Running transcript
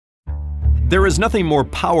There is nothing more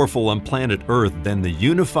powerful on planet Earth than the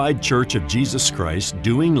unified Church of Jesus Christ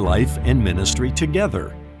doing life and ministry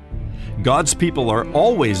together. God's people are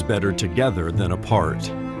always better together than apart.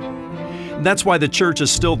 That's why the church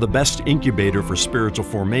is still the best incubator for spiritual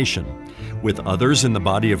formation. With others in the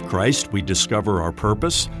body of Christ, we discover our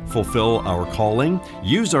purpose, fulfill our calling,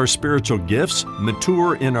 use our spiritual gifts,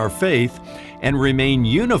 mature in our faith, and remain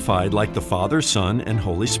unified like the Father, Son, and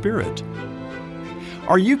Holy Spirit.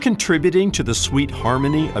 Are you contributing to the sweet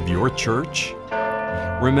harmony of your church?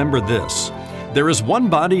 Remember this: there is one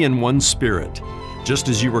body and one Spirit, just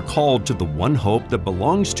as you were called to the one hope that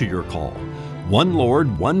belongs to your call. One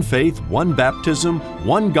Lord, one faith, one baptism,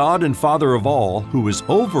 one God and Father of all, who is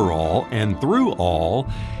over all and through all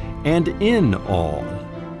and in all.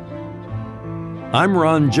 I'm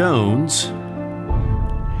Ron Jones,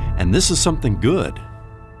 and this is Something Good.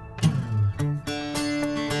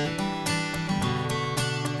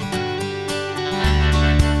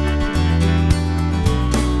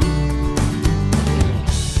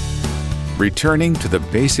 Returning to the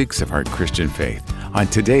basics of our Christian faith on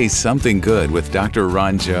today's Something Good with Dr.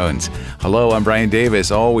 Ron Jones. Hello, I'm Brian Davis.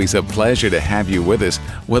 Always a pleasure to have you with us.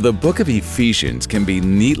 Well, the book of Ephesians can be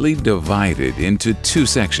neatly divided into two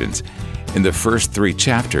sections. In the first 3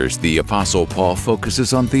 chapters, the Apostle Paul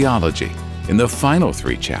focuses on theology. In the final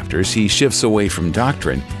 3 chapters, he shifts away from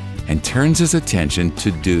doctrine and turns his attention to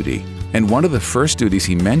duty. And one of the first duties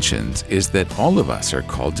he mentions is that all of us are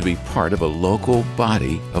called to be part of a local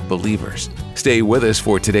body of believers. Stay with us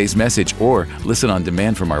for today's message or listen on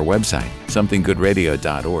demand from our website,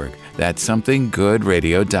 somethinggoodradio.org. That's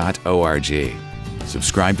somethinggoodradio.org.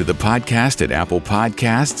 Subscribe to the podcast at Apple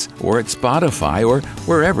Podcasts or at Spotify or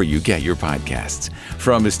wherever you get your podcasts.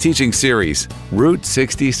 From his teaching series, Route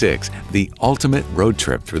 66, the ultimate road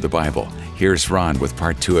trip through the Bible, here's Ron with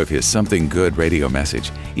part 2 of his Something Good radio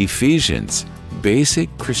message, Ephesians,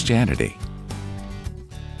 Basic Christianity.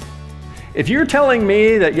 If you're telling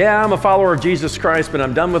me that, I'm a follower of Jesus Christ, but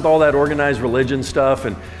I'm done with all that organized religion stuff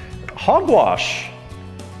and hogwash,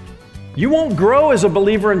 you won't grow as a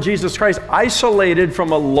believer in Jesus Christ isolated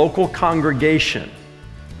from a local congregation.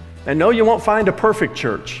 And no, you won't find a perfect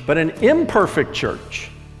church, but an imperfect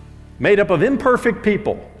church made up of imperfect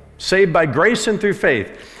people, saved by grace and through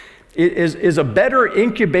faith, is a better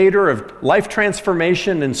incubator of life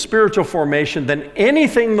transformation and spiritual formation than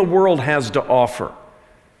anything the world has to offer.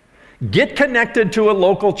 Get connected to a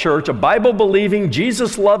local church, a Bible-believing,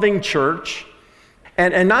 Jesus-loving church,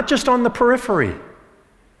 and not just on the periphery.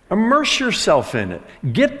 Immerse yourself in it.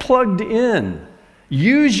 Get plugged in.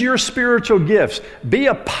 Use your spiritual gifts. Be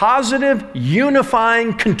a positive,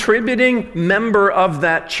 unifying, contributing member of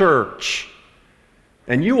that church.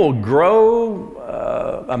 And you will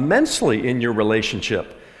grow immensely in your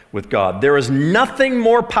relationship with God. There is nothing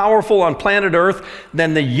more powerful on planet Earth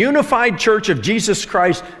than the unified church of Jesus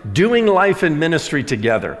Christ doing life and ministry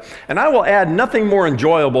together. And I will add, nothing more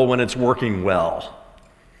enjoyable when it's working well.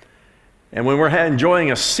 And when we're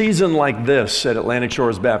enjoying a season like this at Atlantic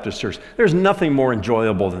Shores Baptist Church, there's nothing more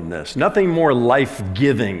enjoyable than this, nothing more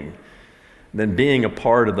life-giving than being a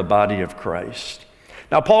part of the body of Christ.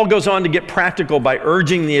 Now, Paul goes on to get practical by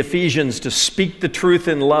urging the Ephesians to speak the truth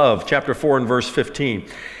in love, chapter 4 and verse 15.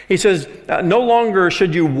 He says, no longer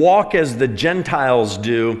should you walk as the Gentiles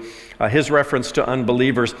do, his reference to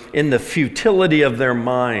unbelievers, in the futility of their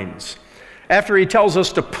minds. After he tells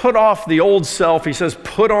us to put off the old self, he says,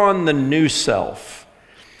 put on the new self.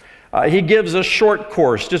 He gives a short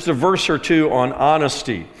course, just a verse or 2 on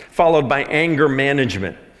honesty, followed by anger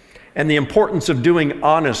management and the importance of doing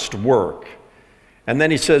honest work. And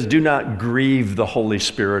then he says, do not grieve the Holy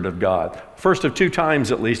Spirit of God. First of 2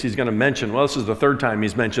 times at least he's going to mention, this is the 3rd time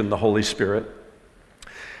he's mentioned the Holy Spirit.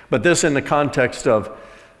 But this in the context of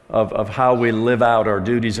how we live out our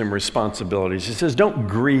duties and responsibilities. He says, don't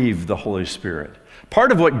grieve the Holy Spirit.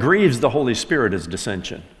 Part of what grieves the Holy Spirit is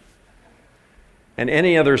dissension. And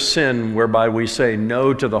any other sin whereby we say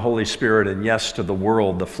no to the Holy Spirit and yes to the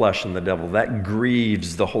world, the flesh, and the devil, that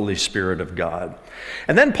grieves the Holy Spirit of God.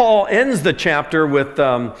 And then Paul ends the chapter with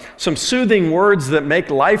some soothing words that make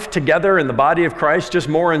life together in the body of Christ just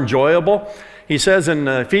more enjoyable. He says in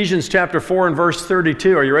Ephesians chapter 4 and verse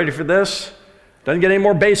 32, are you ready for this? Doesn't get any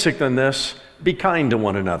more basic than this. Be kind to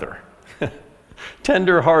one another,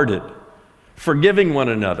 tender-hearted, forgiving one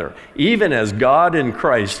another, even as God in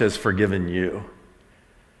Christ has forgiven you.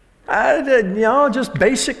 Just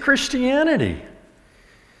basic Christianity.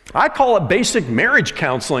 I call it basic marriage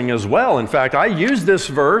counseling as well. In fact, I use this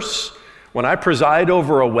verse when I preside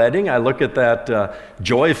over a wedding. I look at that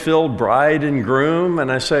joy-filled bride and groom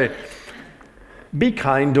and I say, be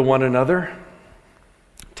kind to one another.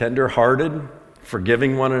 tender-hearted,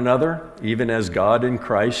 forgiving one another, even as God in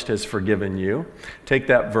Christ has forgiven you. Take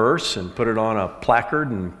that verse and put it on a placard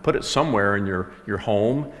and put it somewhere in your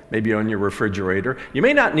home, maybe on your refrigerator. You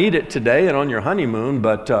may not need it today and on your honeymoon,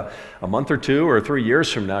 but a month or 2 or 3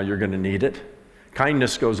 years from now, you're going to need it.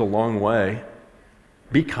 Kindness goes a long way.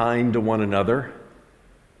 Be kind to one another.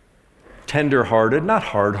 Tender-hearted, not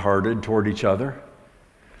hard-hearted toward each other.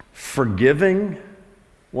 Forgiving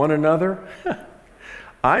one another.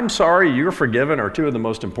 I'm sorry, you're forgiven are 2 of the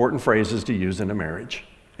most important phrases to use in a marriage,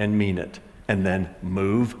 and mean it, and then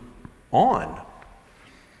move on.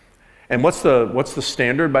 And what's the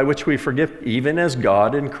standard by which we forgive? Even as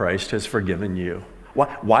God in Christ has forgiven you.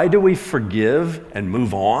 Why do we forgive and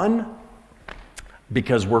move on?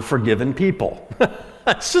 Because we're forgiven people.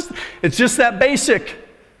 It's just that basic.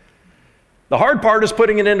 The hard part is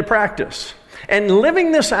putting it into practice. And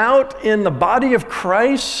living this out in the body of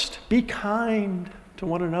Christ, be kind to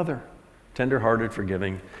one another. Tender-hearted,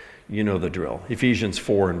 forgiving, you know the drill. Ephesians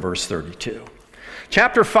 4 and verse 32.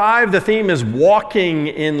 Chapter 5, the theme is walking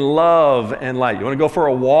in love and light. You want to go for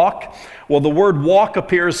a walk? Well, the word walk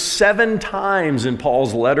appears 7 times in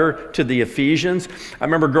Paul's letter to the Ephesians. I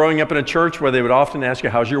remember growing up in a church where they would often ask you,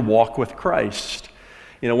 how's your walk with Christ?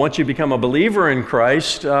 Once you become a believer in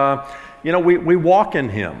Christ, we walk in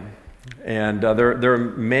Him. And there are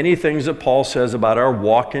many things that Paul says about our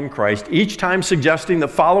walk in Christ, each time suggesting that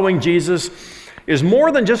following Jesus is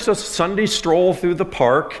more than just a Sunday stroll through the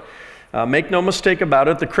park. Make no mistake about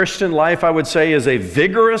it, the Christian life, I would say, is a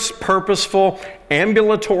vigorous, purposeful,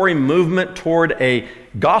 ambulatory movement toward a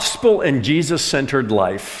gospel and Jesus-centered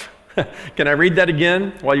life. Can I read that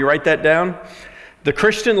again while you write that down? The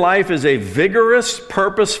Christian life is a vigorous,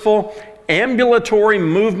 purposeful, ambulatory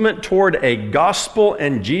movement toward a gospel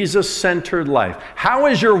and Jesus-centered life. How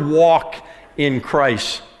is your walk in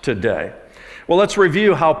Christ today? Well, let's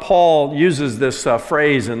review how Paul uses this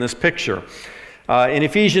phrase in this picture. In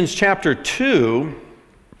Ephesians chapter 2,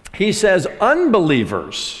 he says,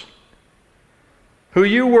 unbelievers, who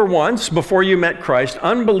you were once before you met Christ,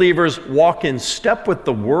 unbelievers walk in step with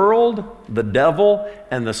the world, the devil,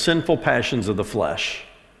 and the sinful passions of the flesh.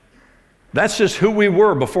 That's just who we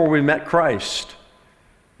were before we met Christ.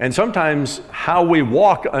 And sometimes how we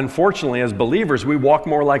walk, unfortunately, as believers, we walk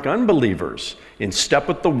more like unbelievers, in step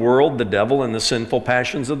with the world, the devil, and the sinful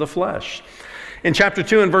passions of the flesh. In chapter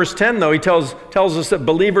 2 and verse 10, though, he tells us that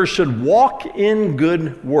believers should walk in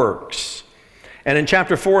good works. And in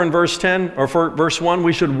chapter 4 and verse 10, or verse 1,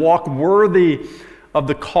 we should walk worthy of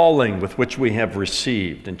the calling with which we have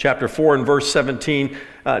received. In chapter 4 and verse 17,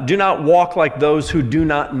 do not walk like those who do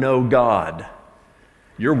not know God.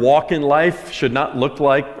 Your walk in life should not look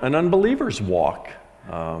like an unbeliever's walk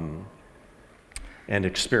and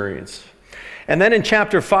experience. And then in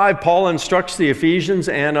chapter 5, Paul instructs the Ephesians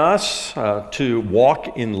and us to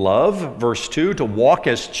walk in love. Verse 2, to walk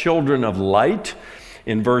as children of light.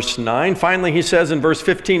 In verse 9, finally he says in verse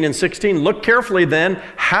 15 and 16, look carefully then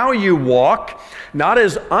how you walk, not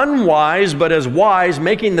as unwise, but as wise,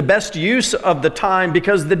 making the best use of the time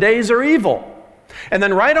because the days are evil. And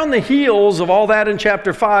then right on the heels of all that in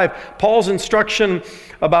chapter 5, Paul's instruction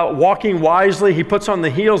about walking wisely, he puts on the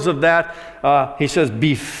heels of that, he says,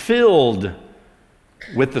 be filled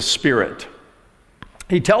with the Spirit.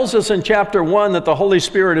 He tells us in chapter 1 that the Holy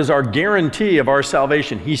Spirit is our guarantee of our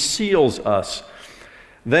salvation. He seals us.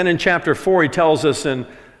 Then in chapter 4, he tells us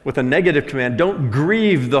with a negative command, don't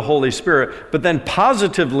grieve the Holy Spirit. But then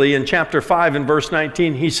positively in chapter 5 and verse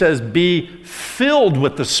 19, he says, be filled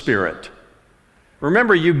with the Spirit.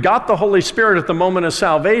 Remember, you got the Holy Spirit at the moment of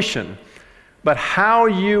salvation, but how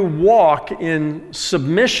you walk in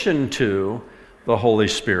submission to the Holy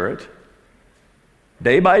Spirit,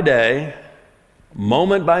 day by day,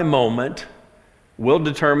 moment by moment, will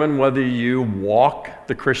determine whether you walk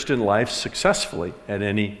the Christian life successfully at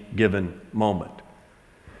any given moment.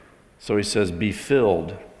 So he says, be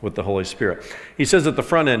filled with the Holy Spirit. He says at the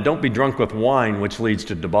front end, don't be drunk with wine, which leads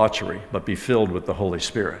to debauchery, but be filled with the Holy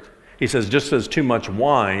Spirit. He says, just as too much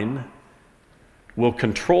wine will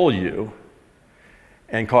control you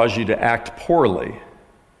and cause you to act poorly,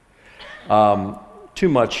 too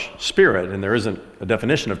much spirit, and there isn't a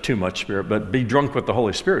definition of too much spirit, but be drunk with the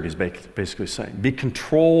Holy Spirit, he's basically saying. Be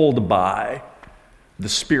controlled by the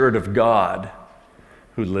Spirit of God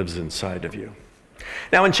who lives inside of you.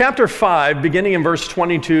 Now in chapter 5, beginning in verse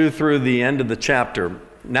 22 through the end of the chapter,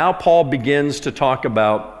 now Paul begins to talk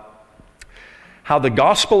about how the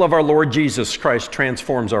gospel of our Lord Jesus Christ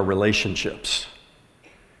transforms our relationships.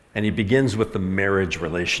 And he begins with the marriage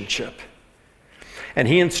relationship. And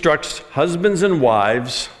he instructs husbands and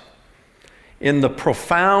wives in the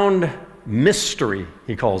profound mystery,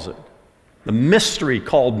 he calls it. The mystery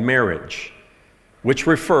called marriage, which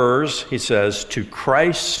refers, he says, to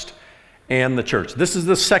Christ and the church. This is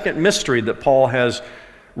the second mystery that Paul has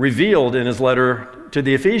revealed in his letter to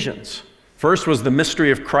the Ephesians. First was the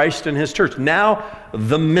mystery of Christ and his church. Now,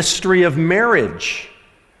 the mystery of marriage.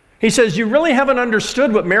 He says, you really haven't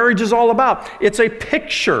understood what marriage is all about. It's a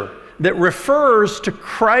picture that refers to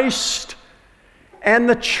Christ and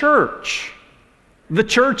the church. The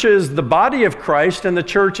church is the body of Christ, and the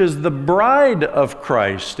church is the bride of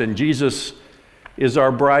Christ, and Jesus is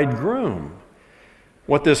our bridegroom.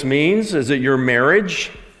 What this means is that your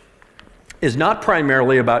marriage is not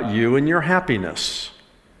primarily about you and your happiness.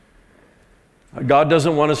 God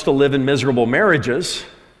doesn't want us to live in miserable marriages,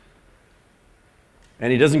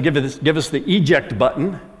 and He doesn't give us the eject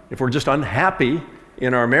button if we're just unhappy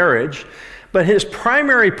in our marriage. But His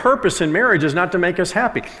primary purpose in marriage is not to make us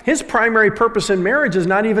happy. His primary purpose in marriage is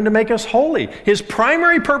not even to make us holy. His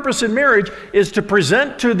primary purpose in marriage is to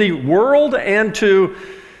present to the world and to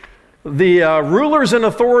the rulers and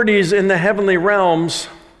authorities in the heavenly realms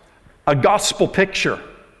a gospel picture.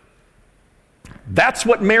 That's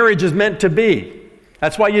what marriage is meant to be.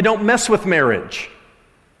 That's why you don't mess with marriage.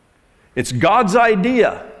 It's God's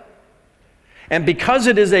idea. And because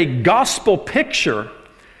it is a gospel picture,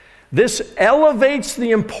 this elevates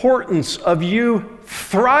the importance of you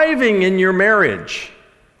thriving in your marriage,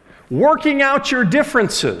 working out your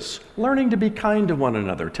differences, learning to be kind to one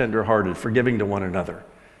another, tender-hearted, forgiving to one another,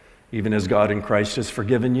 even as God in Christ has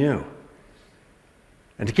forgiven you,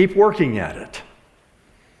 and to keep working at it.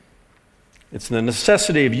 It's the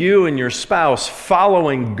necessity of you and your spouse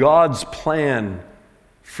following God's plan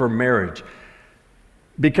for marriage.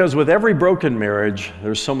 Because with every broken marriage,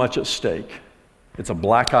 there's so much at stake. It's a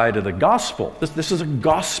black eye to the gospel. This is a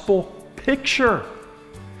gospel picture.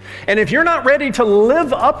 And if you're not ready to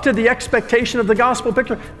live up to the expectation of the gospel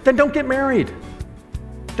picture, then don't get married.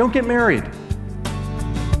 Don't get married.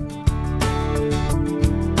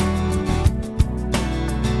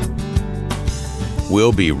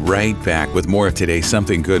 We'll be right back with more of today's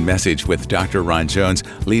Something Good message with Dr. Ron Jones,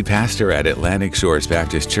 lead pastor at Atlantic Shores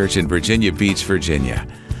Baptist Church in Virginia Beach, Virginia.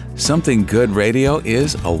 Something Good Radio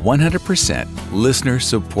is a 100%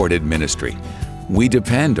 listener-supported ministry. We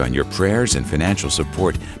depend on your prayers and financial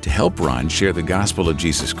support to help Ron share the gospel of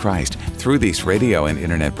Jesus Christ through these radio and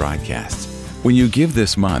internet broadcasts. When you give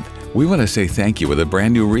this month, we want to say thank you with a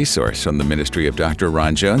brand new resource from the ministry of Dr.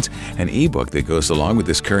 Ron Jones, an ebook that goes along with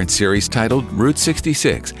this current series titled Route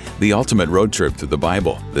 66, The Ultimate Road Trip Through the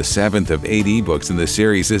Bible. The seventh of 8 ebooks in the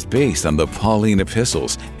series is based on the Pauline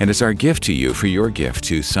epistles and is our gift to you for your gift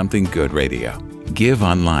to Something Good Radio. Give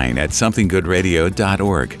online at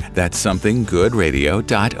somethinggoodradio.org. That's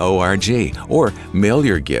somethinggoodradio.org. Or mail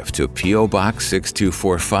your gift to P.O. Box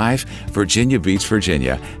 6245, Virginia Beach,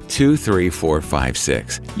 Virginia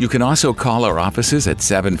 23456. You can also call our offices at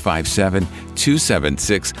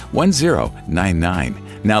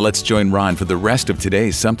 757-276-1099. Now let's join Ron for the rest of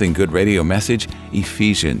today's Something Good Radio message,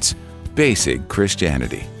 Ephesians, Basic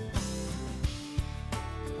Christianity.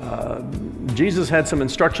 Jesus had some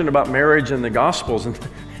instruction about marriage in the Gospels, and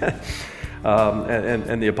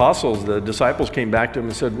the apostles, the disciples came back to him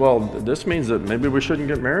and said, well, this means that maybe we shouldn't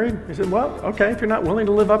get married? He said, well, okay, if you're not willing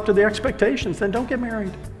to live up to the expectations, then don't get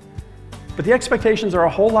married. But the expectations are a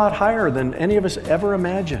whole lot higher than any of us ever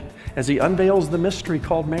imagined as he unveils the mystery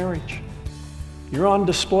called marriage. You're on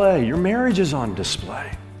display. Your marriage is on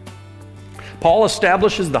display. Paul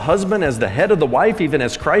establishes the husband as the head of the wife, even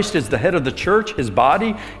as Christ is the head of the church, his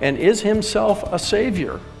body, and is himself a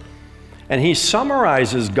Savior. And he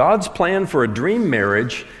summarizes God's plan for a dream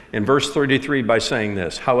marriage in verse 33 by saying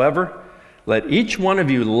this, however, let each one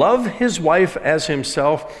of you love his wife as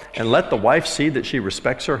himself, and let the wife see that she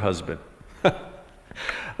respects her husband.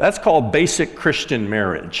 That's called basic Christian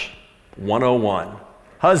marriage 101.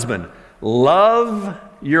 Husband, love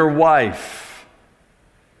your wife.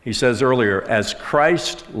 He says earlier, as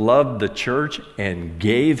Christ loved the church and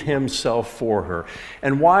gave himself for her.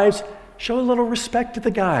 And wives, show a little respect to the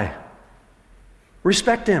guy.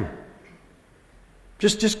 Respect him.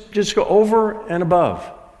 Just go over and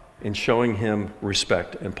above in showing him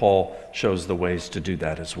respect. And Paul shows the ways to do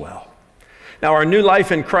that as well. Now, our new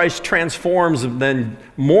life in Christ transforms then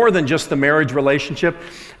more than just the marriage relationship.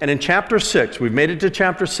 And in chapter 6, we've made it to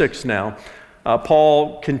chapter 6 now,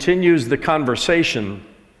 Paul continues the conversation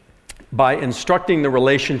by instructing the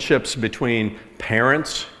relationships between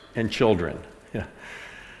parents and children.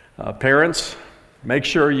 Parents, make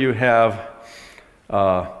sure you have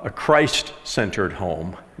a Christ-centered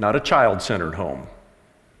home, not a child-centered home.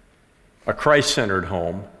 A Christ-centered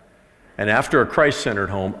home. And after a Christ-centered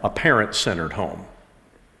home, a parent-centered home.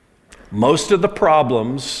 Most of the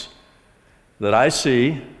problems that I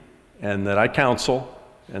see and that I counsel,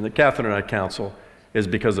 and that Catherine and I counsel, is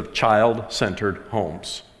because of child-centered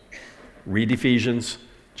homes. Read Ephesians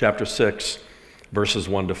chapter 6, verses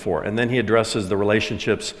 1 to 4. And then he addresses the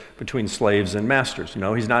relationships between slaves and masters. You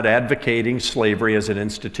know, he's not advocating slavery as an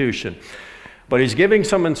institution, but he's giving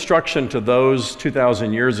some instruction to those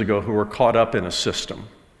 2,000 years ago who were caught up in a system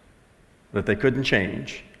that they couldn't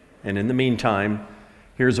change. And in the meantime,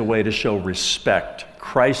 here's a way to show respect,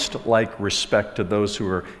 Christ-like respect to those who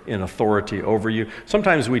are in authority over you.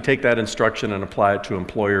 Sometimes we take that instruction and apply it to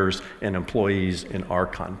employers and employees in our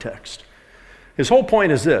context. His whole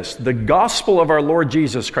point is this: the gospel of our Lord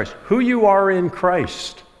Jesus Christ, who you are in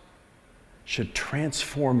Christ, should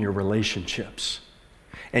transform your relationships.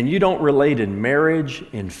 And you don't relate in marriage,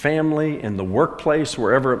 in family, in the workplace,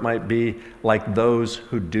 wherever it might be, like those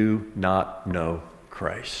who do not know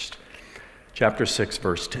Christ. Chapter 6,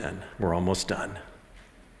 verse 10. We're almost done.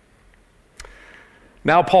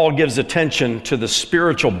 Now Paul gives attention to the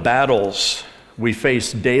spiritual battles we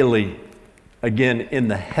face daily, again, in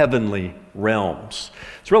the heavenly realms.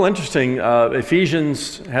 It's real interesting.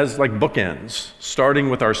 Ephesians has like bookends, starting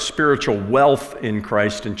with our spiritual wealth in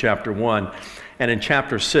Christ in chapter 1, and in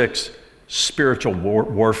chapter 6, spiritual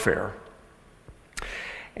warfare.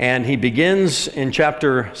 And he begins in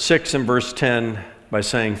chapter 6 and verse 10 by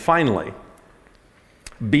saying, finally,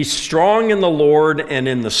 be strong in the Lord and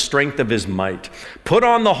in the strength of his might. Put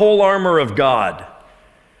on the whole armor of God,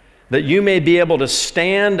 that you may be able to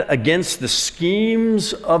stand against the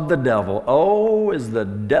schemes of the devil. Oh, is the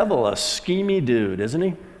devil a schemy dude, isn't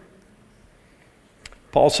he?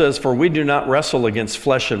 Paul says, for we do not wrestle against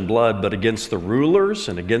flesh and blood, but against the rulers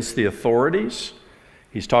and against the authorities.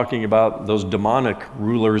 He's talking about those demonic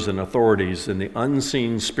rulers and authorities in the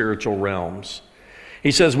unseen spiritual realms.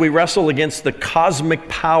 He says we wrestle against the cosmic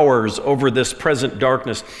powers over this present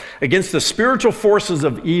darkness, against the spiritual forces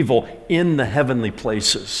of evil in the heavenly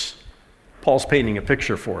places. Paul's painting a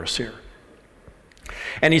picture for us here.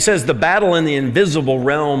 And he says the battle in the invisible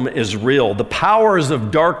realm is real. The powers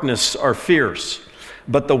of darkness are fierce,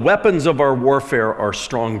 but the weapons of our warfare are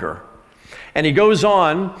stronger. And he goes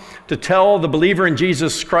on to tell the believer in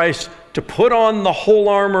Jesus Christ to put on the whole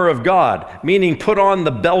armor of God, meaning put on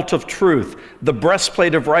the belt of truth, the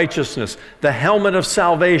breastplate of righteousness, the helmet of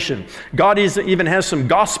salvation. God even has some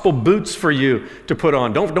gospel boots for you to put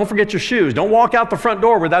on. Don't forget your shoes. Don't walk out the front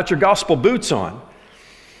door without your gospel boots on.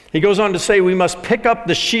 He goes on to say we must pick up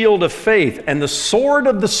the shield of faith and the sword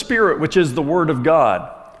of the Spirit, which is the word of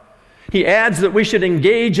God. He adds that we should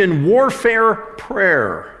engage in warfare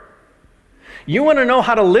prayer. You want to know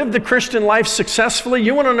how to live the Christian life successfully?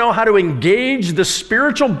 You want to know how to engage the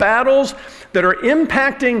spiritual battles that are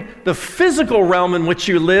impacting the physical realm in which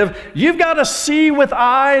you live? You've got to see with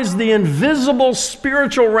eyes the invisible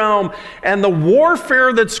spiritual realm and the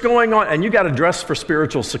warfare that's going on, and you got to dress for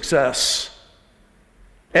spiritual success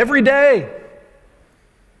every day.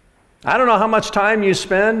 I don't know how much time you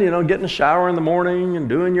spend, getting a shower in the morning and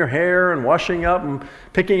doing your hair and washing up and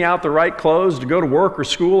picking out the right clothes to go to work or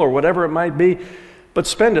school or whatever it might be, but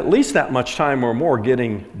spend at least that much time or more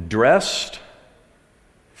getting dressed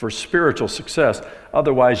for spiritual success.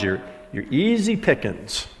 Otherwise, you're easy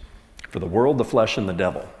pickings for the world, the flesh, and the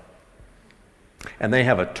devil. And they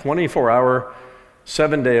have a 24-hour,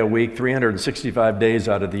 7-day-a-week, 365 days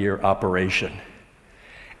out of the year operation.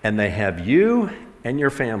 And they have you and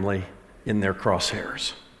your family in their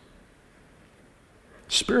crosshairs.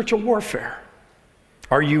 Spiritual warfare.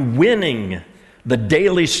 Are you winning the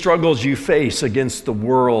daily struggles you face against the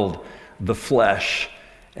world, the flesh,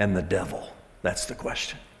 and the devil? That's the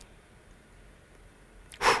question.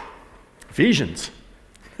 Whew. Ephesians.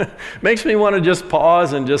 Makes me want to just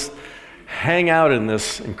pause and just hang out in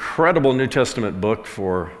this incredible New Testament book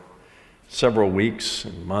for several weeks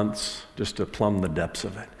and months just to plumb the depths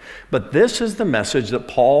of it. But this is the message that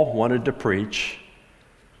Paul wanted to preach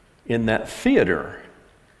in that theater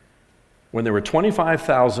when there were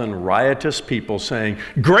 25,000 riotous people saying,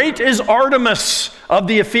 "Great is Artemis of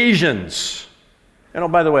the Ephesians." And oh,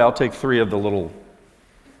 by the way, I'll take 3 of the little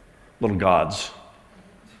gods.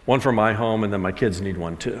 One for my home, and then my kids need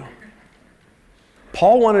one too.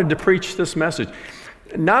 Paul wanted to preach this message.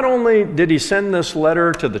 Not only did he send this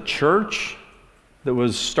letter to the church that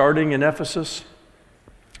was starting in Ephesus,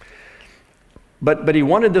 but he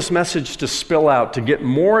wanted this message to spill out, to get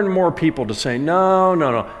more and more people to say,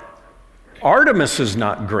 no. Artemis is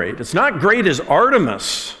not great. It's not great as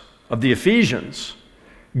Artemis of the Ephesians.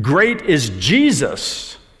 Great is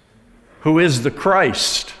Jesus, who is the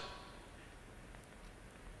Christ.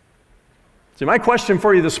 See, my question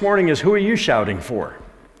for you this morning is, who are you shouting for?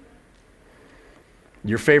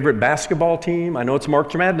 Your favorite basketball team? I know it's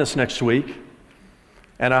March Madness next week.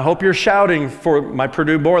 And I hope you're shouting for my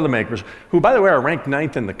Purdue Boilermakers, who, by the way, are ranked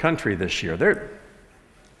 9th in the country this year.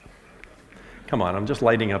 Come on, I'm just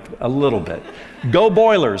lighting up a little bit. Go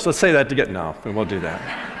Boilers. Let's say that together. No, we won't do that.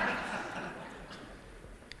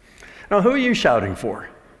 Now, who are you shouting for?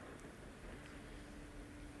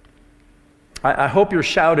 I hope you're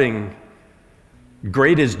shouting,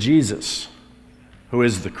 "Great is Jesus, who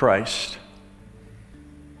is the Christ."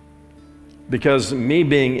 Because me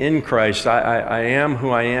being in Christ, I am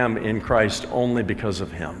who I am in Christ only because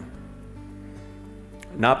of Him.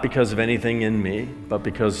 Not because of anything in me, but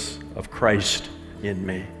because of Christ in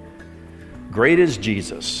me. Great is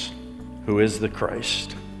Jesus, who is the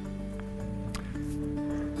Christ.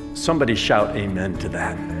 Somebody shout amen to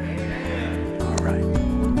that. All right.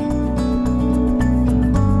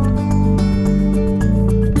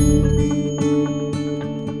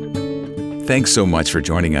 Thanks so much for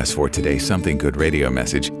joining us for today's Something Good radio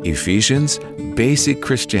message, Ephesians, Basic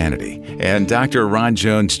Christianity. And Dr. Ron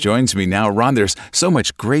Jones joins me now. Ron, there's so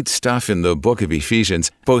much great stuff in the book of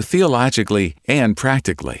Ephesians, both theologically and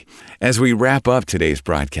practically. As we wrap up today's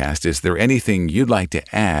broadcast, is there anything you'd like to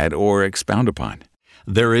add or expound upon?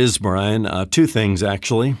 There is, Brian. Two things,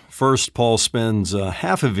 actually. First, Paul spends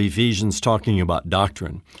half of Ephesians talking about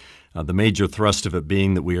doctrine. The major thrust of it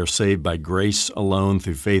being that we are saved by grace alone,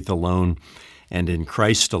 through faith alone, and in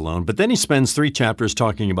Christ alone. But then he spends 3 chapters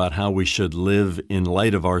talking about how we should live in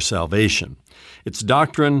light of our salvation. It's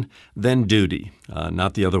doctrine, then duty,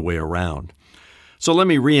 not the other way around. So let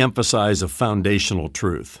me reemphasize a foundational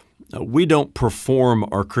truth. We don't perform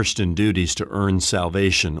our Christian duties to earn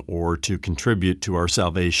salvation or to contribute to our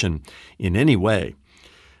salvation in any way.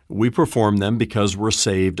 We perform them because we're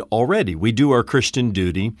saved already. We do our Christian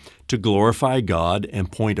duty to glorify God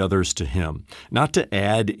and point others to Him, not to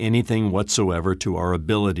add anything whatsoever to our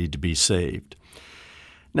ability to be saved.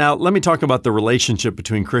 Now, let me talk about the relationship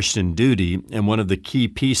between Christian duty and one of the key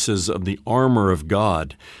pieces of the armor of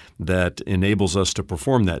God that enables us to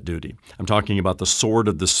perform that duty. I'm talking about the sword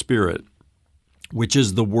of the Spirit, which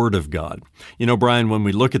is the Word of God. You know, Brian, when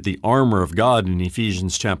we look at the armor of God in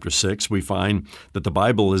Ephesians chapter 6, we find that the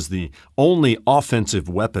Bible is the only offensive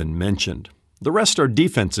weapon mentioned. The rest are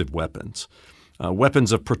defensive weapons,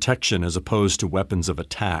 weapons of protection as opposed to weapons of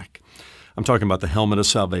attack. I'm talking about the helmet of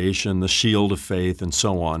salvation, the shield of faith, and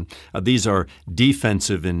so on. These are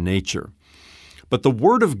defensive in nature. But the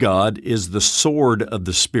Word of God is the sword of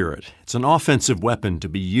the Spirit. It's an offensive weapon to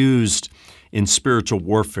be used in spiritual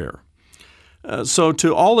warfare. So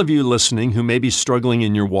to all of you listening who may be struggling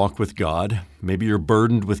in your walk with God, maybe you're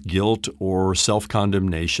burdened with guilt or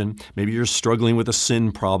self-condemnation, maybe you're struggling with a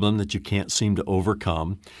sin problem that you can't seem to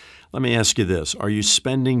overcome, let me ask you this. Are you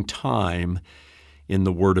spending time in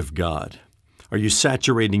the Word of God? Are you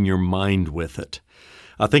saturating your mind with it?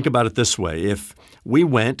 Think about it this way. If we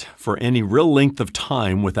went for any real length of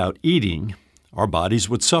time without eating, our bodies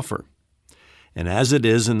would suffer. And as it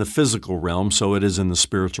is in the physical realm, so it is in the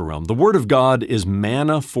spiritual realm. The Word of God is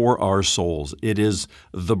manna for our souls. It is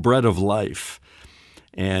the bread of life.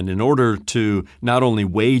 And in order to not only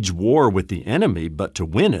wage war with the enemy, but to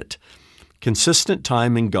win it, consistent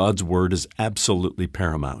time in God's Word is absolutely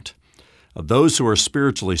paramount. Those who are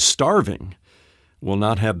spiritually starving will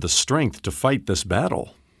not have the strength to fight this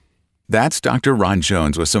battle. That's Dr. Ron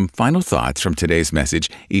Jones with some final thoughts from today's message,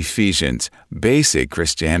 Ephesians, Basic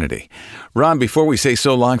Christianity. Ron, before we say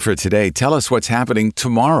so long for today, tell us what's happening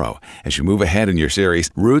tomorrow as you move ahead in your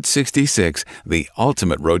series, Route 66, the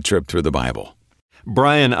ultimate road trip through the Bible.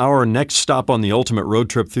 Brian, our next stop on the ultimate road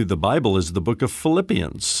trip through the Bible is the book of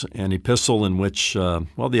Philippians, an epistle in which,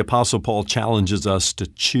 the Apostle Paul challenges us to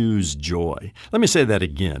choose joy. Let me say that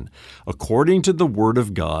again. According to the Word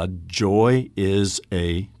of God, joy is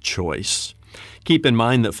a choice. Keep in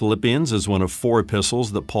mind that Philippians is one of 4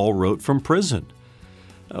 epistles that Paul wrote from prison,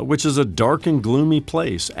 which is a dark and gloomy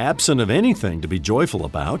place, absent of anything to be joyful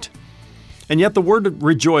about. And yet the word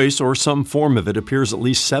rejoice, or some form of it, appears at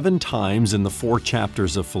least 7 times in the 4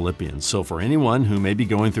 chapters of Philippians. So for anyone who may be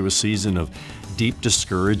going through a season of deep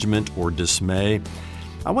discouragement or dismay,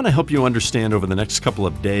 I want to help you understand over the next couple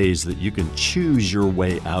of days that you can choose your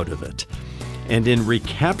way out of it. And in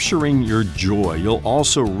recapturing your joy, you'll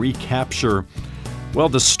also recapture,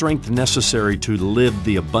 the strength necessary to live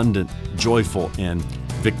the abundant, joyful, and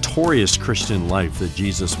victorious Christian life that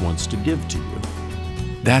Jesus wants to give to you.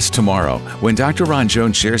 That's tomorrow when Dr. Ron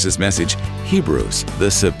Jones shares his message, Hebrews,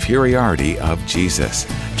 the superiority of Jesus.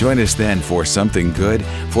 Join us then for Something Good.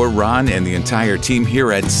 For Ron and the entire team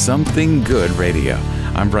here at Something Good Radio,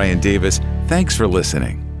 I'm Brian Davis. Thanks for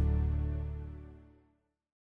listening.